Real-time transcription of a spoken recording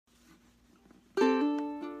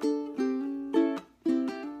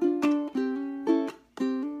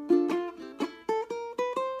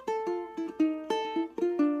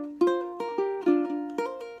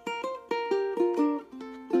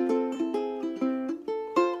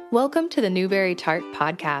Welcome to the Newbery Tart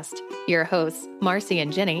Podcast. Your hosts, Marcy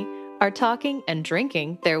and Jenny, are talking and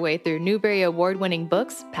drinking their way through Newbery Award-winning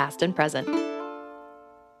books, past and present.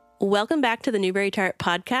 Welcome back to the Newbery Tart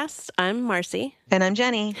Podcast. I'm Marcy. And I'm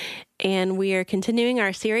Jenny. And we are continuing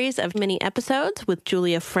our series of mini episodes with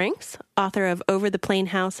Julia Franks, author of Over the Plain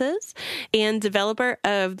Houses and developer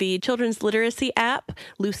of the children's literacy app,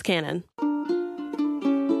 Loose Cannon.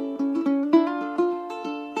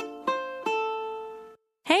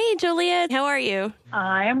 Hey, Julia, how are you?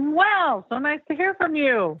 I am well. So nice to hear from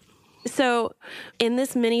you. So in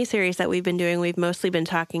this mini series that we've been doing, we've mostly been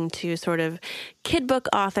talking to sort of kid book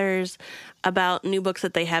authors about new books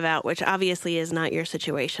that they have out, which obviously is not your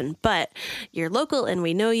situation, but you're local and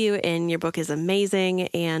we know you and your book is amazing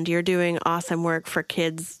and you're doing awesome work for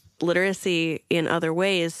kids literacy in other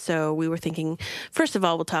ways. So we were thinking, first of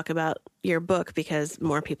all, we'll talk about your book because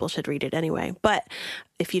more people should read it anyway. But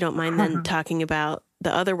if you don't mind then talking about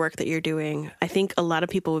the other work that you're doing, I think a lot of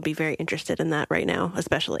people would be very interested in that right now,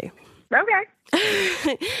 especially.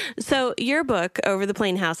 Okay. So your book, Over the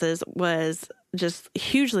Plain Houses, was just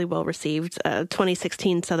hugely well received.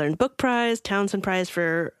 2016 Southern Book Prize, Townsend Prize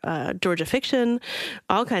for Georgia Fiction,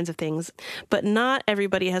 all kinds of things. But not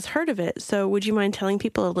everybody has heard of it. So would you mind telling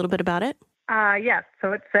people a little bit about it? Yes.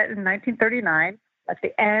 So it's set in 1939 at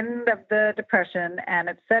the end of the Depression, and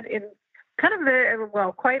it's set in kind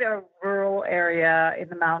of quite a rural area in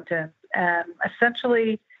the mountains. And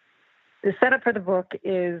essentially, the setup for the book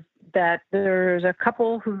is that there's a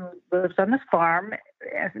couple who lives on this farm,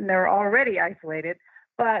 and they're already isolated,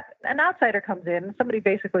 but an outsider comes in, somebody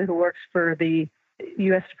basically who works for the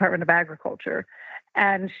U.S. Department of Agriculture,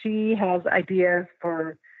 and she has ideas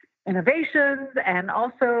for innovations, and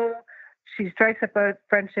also she strikes up a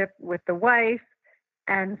friendship with the wife,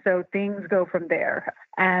 and so things go from there.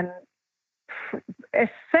 And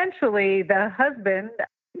essentially, the husband,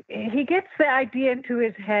 he gets the idea into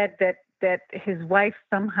his head that his wife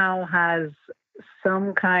somehow has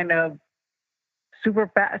some kind of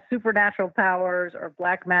supernatural powers or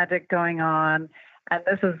black magic going on. And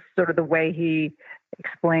this is sort of the way he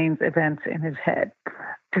explains events in his head.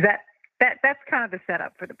 So that's kind of the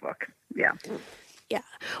setup for the book. Yeah. Yeah.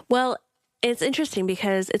 Well, it's interesting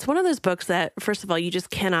because it's one of those books that, first of all, you just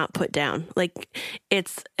cannot put down. Like,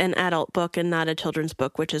 it's an adult book and not a children's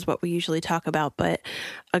book, which is what we usually talk about. But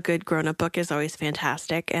a good grown-up book is always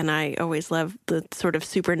fantastic. And I always love the sort of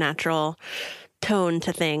supernatural tone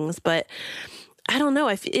to things. But I don't know.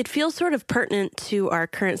 It feels sort of pertinent to our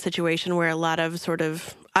current situation where a lot of sort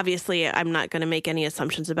of, obviously, I'm not going to make any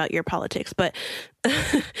assumptions about your politics, but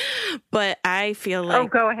but I feel like... Oh,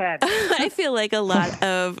 go ahead. I feel like a lot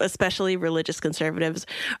of, especially religious conservatives,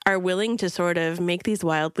 are willing to sort of make these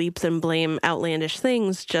wild leaps and blame outlandish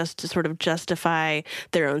things just to sort of justify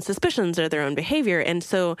their own suspicions or their own behavior. And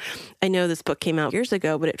so I know this book came out years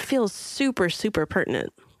ago, but it feels super, super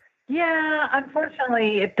pertinent. Yeah,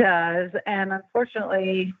 unfortunately it does. And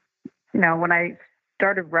unfortunately, when I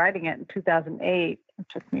started writing it in 2008, it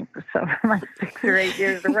took me like 6 or 8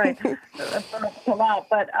 years to write. That's a lot.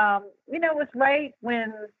 But, it was right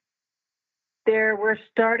when there were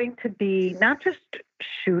starting to be not just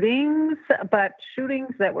shootings, but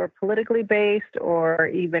shootings that were politically based or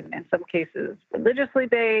even in some cases religiously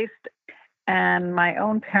based. And my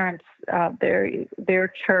own parents,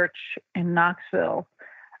 their church in Knoxville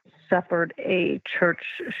suffered a church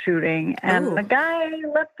shooting, and the guy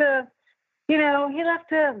left he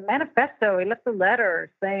left a manifesto. He left a letter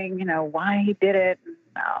saying, why he did it.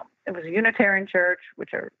 It was a Unitarian church,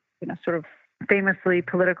 which are, sort of famously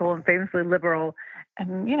political and famously liberal.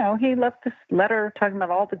 And, he left this letter talking about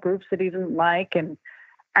all the groups that he didn't like. And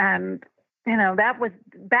that was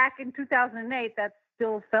back in 2008. That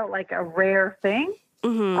still felt like a rare thing.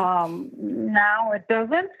 Mm-hmm. Now it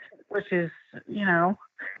doesn't, which is,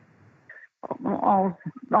 all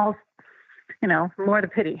more the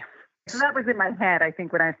pity. So that was in my head, I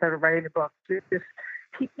think, when I started writing the book. This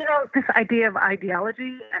idea of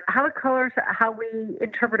ideology and how it colors how we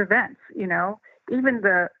interpret events. Even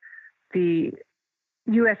the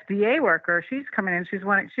USDA worker, she's coming in. She's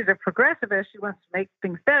a progressivist. She wants to make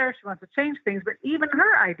things better. She wants to change things. But even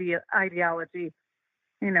her ideology,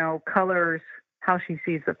 colors how she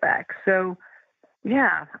sees the facts. So,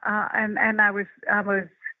 yeah, and I was,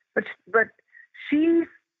 but she's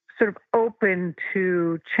sort of open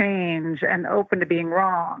to change and open to being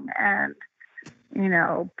wrong. And,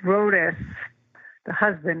 Brodus, the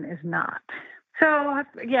husband, is not. So,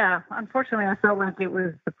 yeah, unfortunately, I felt like it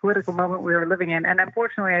was the political moment we were living in. And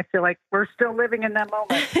unfortunately, I feel like we're still living in that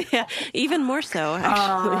moment. Yeah, even more so,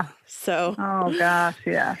 actually. Oh, gosh,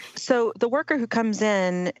 yeah. So the worker who comes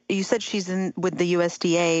in, you said she's in with the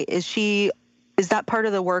USDA. Is that part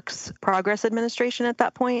of the Works Progress Administration at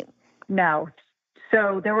that point? No.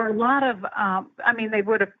 So there were a lot of, they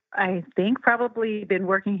would have, I think, probably been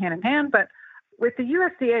working hand in hand, but with the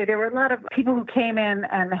USDA, there were a lot of people who came in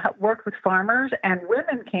and worked with farmers, and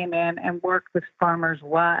women came in and worked with farmers'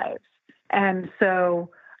 wives. And so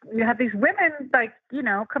you have these women,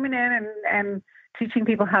 coming in and teaching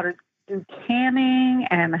people how to do canning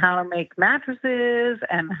and how to make mattresses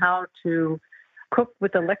and how to cook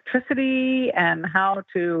with electricity and how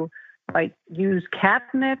to, use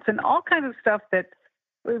cabinets and all kinds of stuff that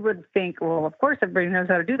we would think, well, of course, everybody knows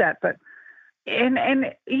how to do that. But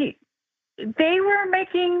they were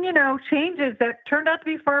making, changes that turned out to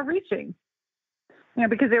be far-reaching,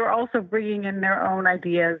 because they were also bringing in their own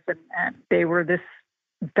ideas, and they were this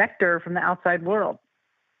vector from the outside world.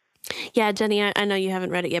 Yeah, Jenny, I know you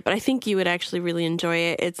haven't read it yet, but I think you would actually really enjoy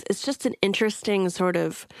it. It's just an interesting sort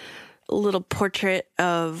of little portrait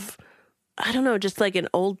of, I don't know, just like an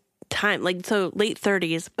old time, so late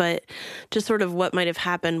 30s, but just sort of what might have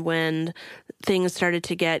happened when things started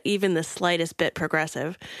to get even the slightest bit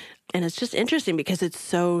progressive. And it's just interesting because it's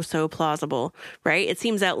so plausible, right? It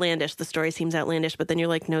seems outlandish. The story seems outlandish, but then you're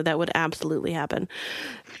like, no, that would absolutely happen.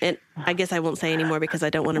 And I guess I won't say any more because I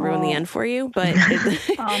don't want to ruin the end for you, but...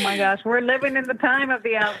 Oh my gosh, we're living in the time of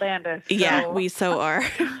the outlandish. So. Yeah, we so are.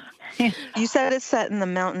 You said it's set in the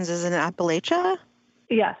mountains. Is it in Appalachia?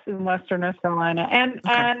 Yes, in Western North Carolina. And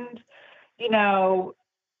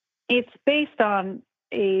it's based on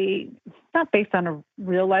not based on a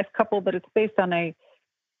real life couple, but it's based on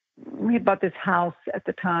we had bought this house at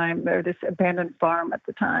the time, or this abandoned farm at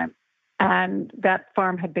the time. And that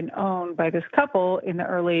farm had been owned by this couple in the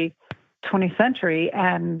early 20th century.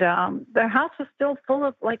 And their house was still full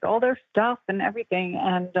of all their stuff and everything.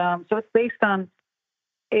 And so it's based on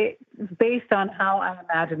how I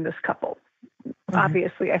imagined this couple. Mm-hmm.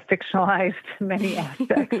 Obviously, I fictionalized many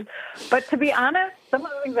aspects. But to be honest, some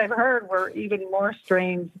of the things I've heard were even more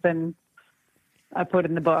strange than I put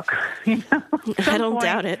in the book. I don't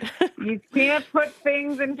doubt it. You can't put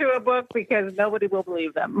things into a book because nobody will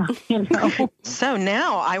believe them. So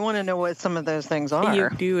now I want to know what some of those things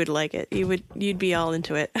are. You would like it. You'd be all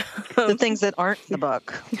into it. The things that aren't in the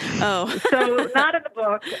book. Oh, so not in the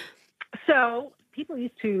book. So people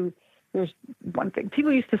used to. There's one thing.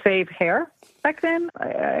 People used to save hair back then.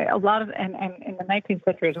 A lot of and in the 19th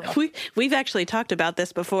century as well. We've actually talked about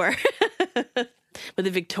this before. With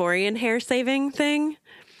the Victorian hair saving thing?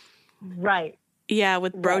 Right. Yeah,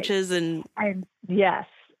 with brooches and yes.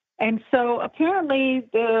 And so apparently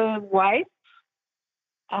the wife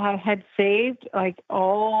had saved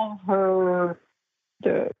all hair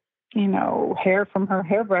from her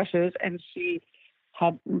hairbrushes, and she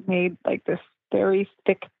had made this very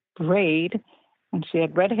thick braid, and she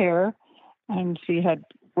had red hair, and she had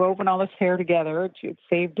woven all this hair together. She had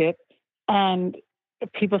saved it, and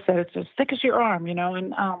people said it's as thick as your arm, and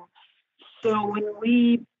so when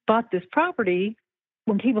we bought this property,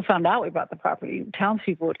 when people found out we bought the property,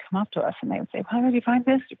 townspeople would come up to us and they would say, "How did you find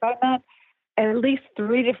this? Did you find that?" And at least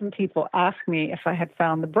 3 different people asked me if I had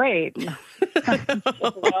found the braid. And then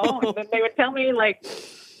they would tell me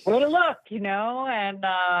where to look,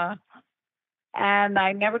 and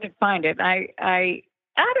I never did find it. I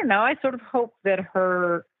don't know. I sort of hope that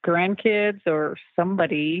her grandkids or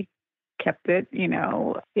somebody kept it,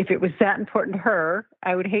 if it was that important to her.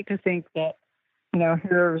 I would hate to think that,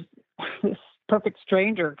 here's this perfect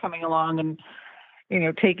stranger coming along and,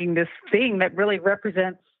 taking this thing that really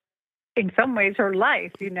represents in some ways her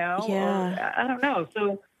life, Yeah. Or, I don't know.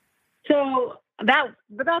 So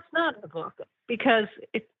but that's not in the book because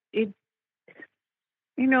it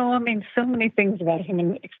so many things about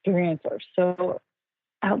human experience are so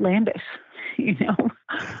outlandish,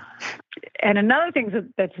 And another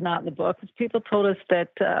thing that's not in the book is people told us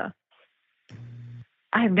that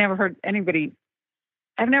I've never heard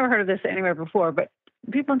of this anywhere before, but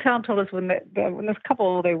people in town told us when this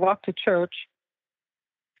couple, they walked to church,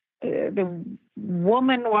 the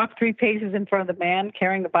woman walked 3 paces in front of the man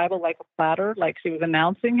carrying the Bible like a platter, like she was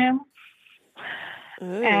announcing him.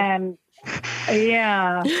 Ooh. And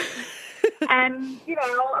yeah. And,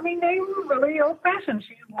 they were really old-fashioned.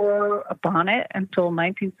 She wore a bonnet until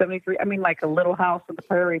 1973. A Little House on the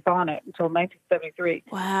Prairie bonnet until 1973.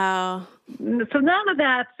 Wow. So none of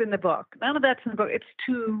that's in the book. It's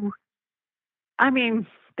too,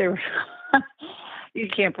 there. You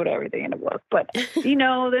can't put everything in a book. But,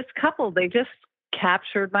 this couple, they just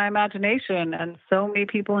captured my imagination. And so many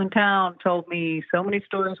people in town told me so many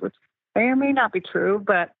stories, which may or may not be true,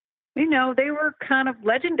 but, you know, they were kind of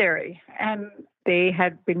legendary. And they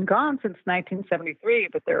had been gone since 1973,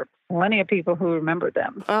 but there are plenty of people who remember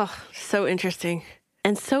them. Oh, so interesting.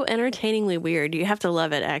 And so entertainingly weird. You have to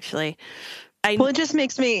love it, actually. Well,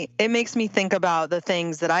 it makes me think about the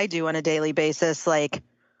things that I do on a daily basis, like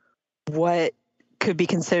what could be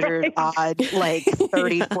considered odd, like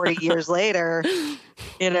 30, yeah. 40 years later,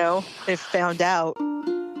 you know, they've found out.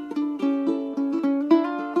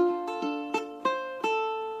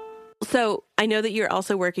 So I know that you're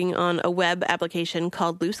also working on a web application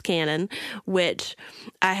called Loose Cannon, which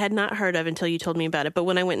I had not heard of until you told me about it. But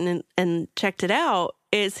when I went in and checked it out,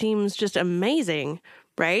 it seems just amazing,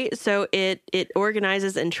 right? So it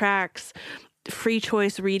organizes and tracks free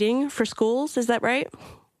choice reading for schools. Is that right?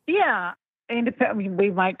 Yeah.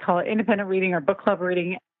 We might call it independent reading or book club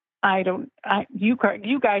reading. You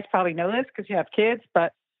guys probably know this because you have kids,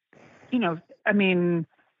 but, you know, I mean,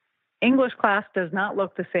 English class does not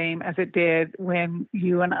look the same as it did when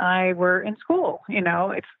you and I were in school. You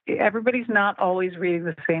know, everybody's not always reading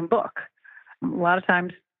the same book. A lot of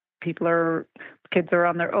times kids are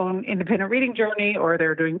on their own independent reading journey, or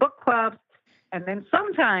they're doing book clubs. And then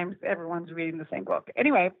sometimes everyone's reading the same book.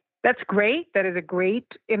 Anyway, that's great. That is a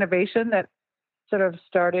great innovation that sort of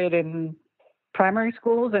started in primary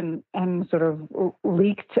schools and sort of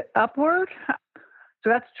leaked upward. So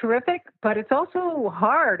that's terrific, but it's also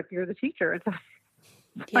hard if you're the teacher. It's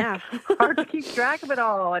hard to keep track of it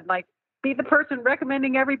all and like be the person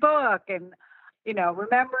recommending every book and, you know,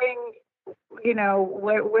 remembering, you know,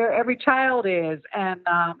 where every child is. And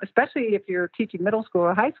especially if you're teaching middle school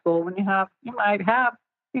or high school, when you might have,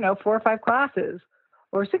 you know, 4 or 5 classes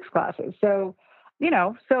or 6 classes. So, you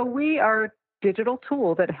know, we are a digital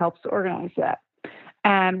tool that helps organize that.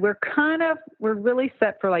 And we're really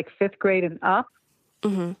set for like 5th grade and up.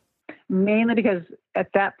 Mm-hmm. Mainly because at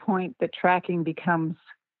that point, the tracking becomes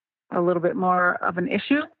a little bit more of an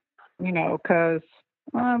issue, you know, because,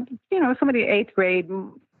 you know, somebody in 8th grade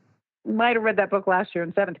might have read that book last year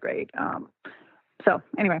in 7th grade. So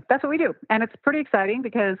anyway, that's what we do. And it's pretty exciting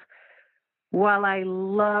because while I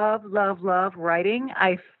love, love, love writing,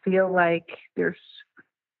 I feel like there's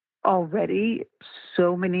already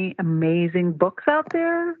so many amazing books out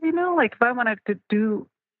there, you know, like if I wanted to do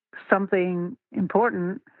something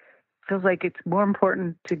important, it feels like it's more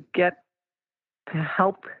important to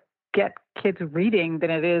help get kids reading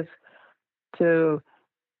than it is to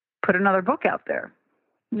put another book out there,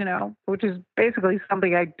 you know, which is basically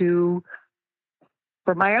something I do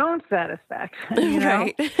for my own satisfaction, you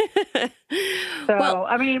know? Right. So, well,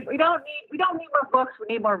 I mean, we don't need more books.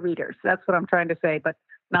 We need more readers. That's what I'm trying to say, but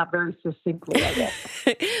not very succinctly, I guess.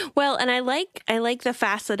 Well, and I like the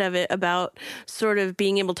facet of it about sort of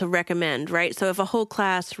being able to recommend, right? So if a whole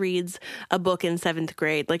class reads a book in 7th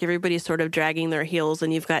grade, like everybody's sort of dragging their heels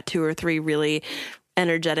and you've got 2 or 3 really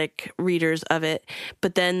energetic readers of it.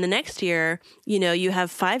 But then the next year, you know, you have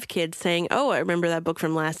 5 kids saying, oh, I remember that book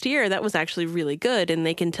from last year. That was actually really good. And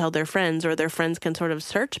they can tell their friends, or their friends can sort of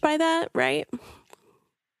search by that, right?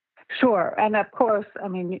 Sure. And of course, I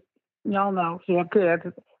mean, y'all know if you have kids,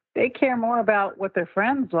 they care more about what their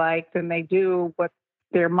friends like than they do what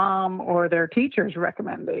their mom or their teacher's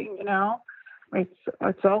recommending, you know?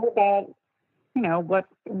 It's all about, you know,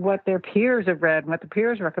 what their peers have read, what the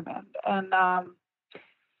peers recommend. And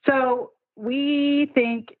so we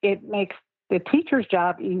think it makes the teacher's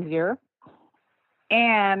job easier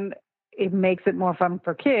and it makes it more fun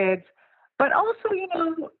for kids. But also, you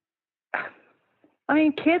know, I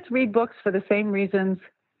mean, kids read books for the same reasons.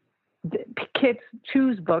 Kids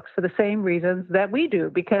choose books for the same reasons that we do,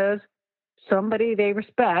 because somebody they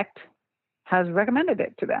respect has recommended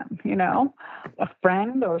it to them, you know, a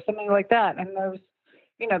friend or something like that. And there's,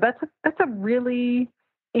 you know, that's a really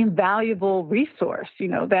invaluable resource, you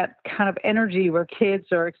know, that kind of energy where kids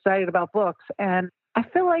are excited about books. And I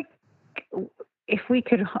feel like if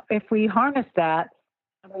we harness that,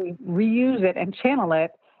 and we reuse it and channel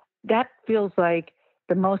it, that feels like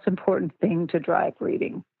the most important thing to drive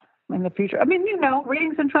reading in the future. I mean, you know,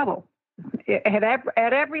 reading's in trouble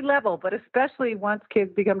at every level, but especially once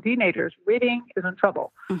kids become teenagers, reading is in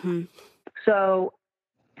trouble. Mm-hmm. So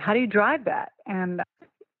how do you drive that? And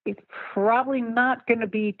it's probably not going to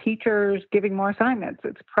be teachers giving more assignments.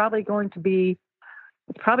 It's probably going to be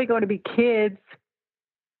kids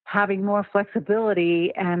having more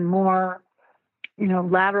flexibility and more, you know,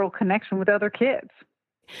 lateral connection with other kids.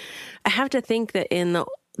 I have to think that in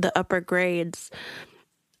the upper grades,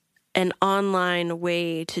 an online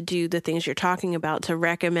way to do the things you're talking about, to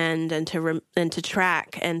recommend and to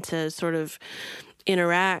track and to sort of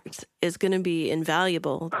interact, is going to be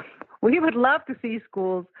invaluable. We would love to see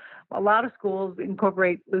a lot of schools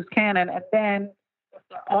incorporate loose cannon, and then if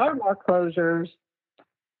there are more closures,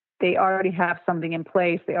 they already have something in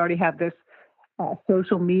place. They already have this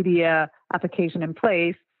social media application in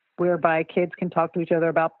place whereby kids can talk to each other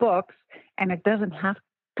about books, and it doesn't have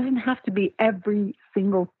to be every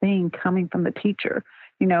single thing coming from the teacher.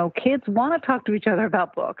 Kids want to talk to each other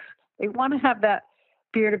about books. They want to have that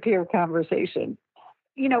peer-to-peer conversation.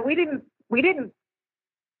 We didn't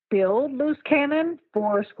build loose cannon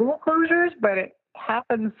for school closures, but it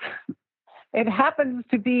happens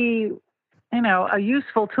to be, a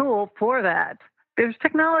useful tool for that. There's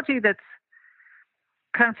technology that's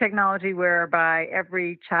kind of technology whereby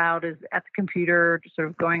every child is at the computer, just sort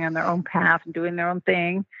of going on their own path and doing their own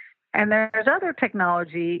thing. And there's other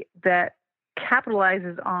technology that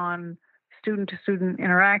capitalizes on student-to-student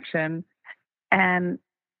interaction. And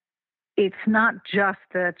it's not just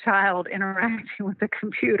the child interacting with the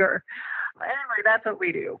computer. Anyway, that's what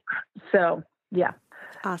we do. So, yeah.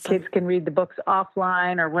 Awesome. Kids can read the books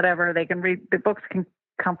offline or whatever. They can read, the books can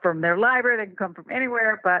come from their library. They can come from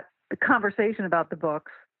anywhere, but the conversation about the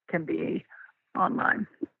books can be online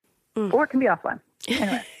or it can be offline.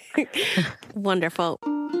 Anyway. Wonderful.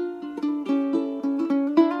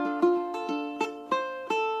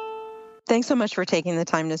 Thanks so much for taking the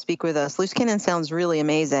time to speak with us. Loose cannon sounds really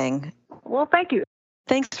amazing. Well, thank you.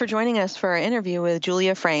 Thanks for joining us for our interview with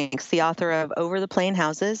Julia Franks, the author of Over the Plain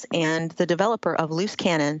Houses and the developer of Loose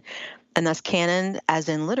Cannon, and thus canon as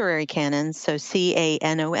in literary canon, so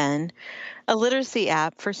CANON, a literacy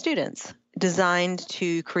app for students designed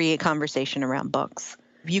to create conversation around books.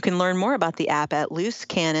 You can learn more about the app at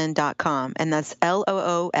loosecannon.com, and that's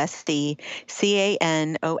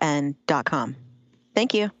LOOSECANON.com.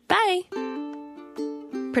 Thank you. Bye.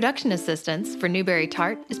 Production assistance for Newbery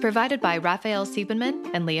Tart is provided by Raphael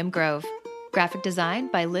Siebenman and Liam Grove. Graphic design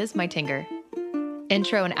by Liz Meitinger.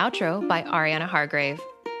 Intro and outro by Ariana Hargrave.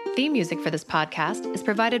 Theme music for this podcast is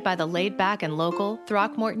provided by the laid-back and local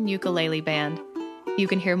Throckmorton Ukulele Band. You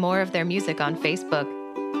can hear more of their music on Facebook.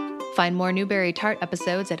 Find more Newbery Tart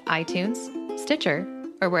episodes at iTunes, Stitcher,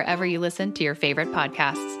 or wherever you listen to your favorite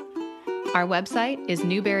podcasts. Our website is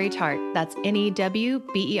Newbery Tart. That's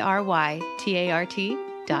NEWBERYTART.com.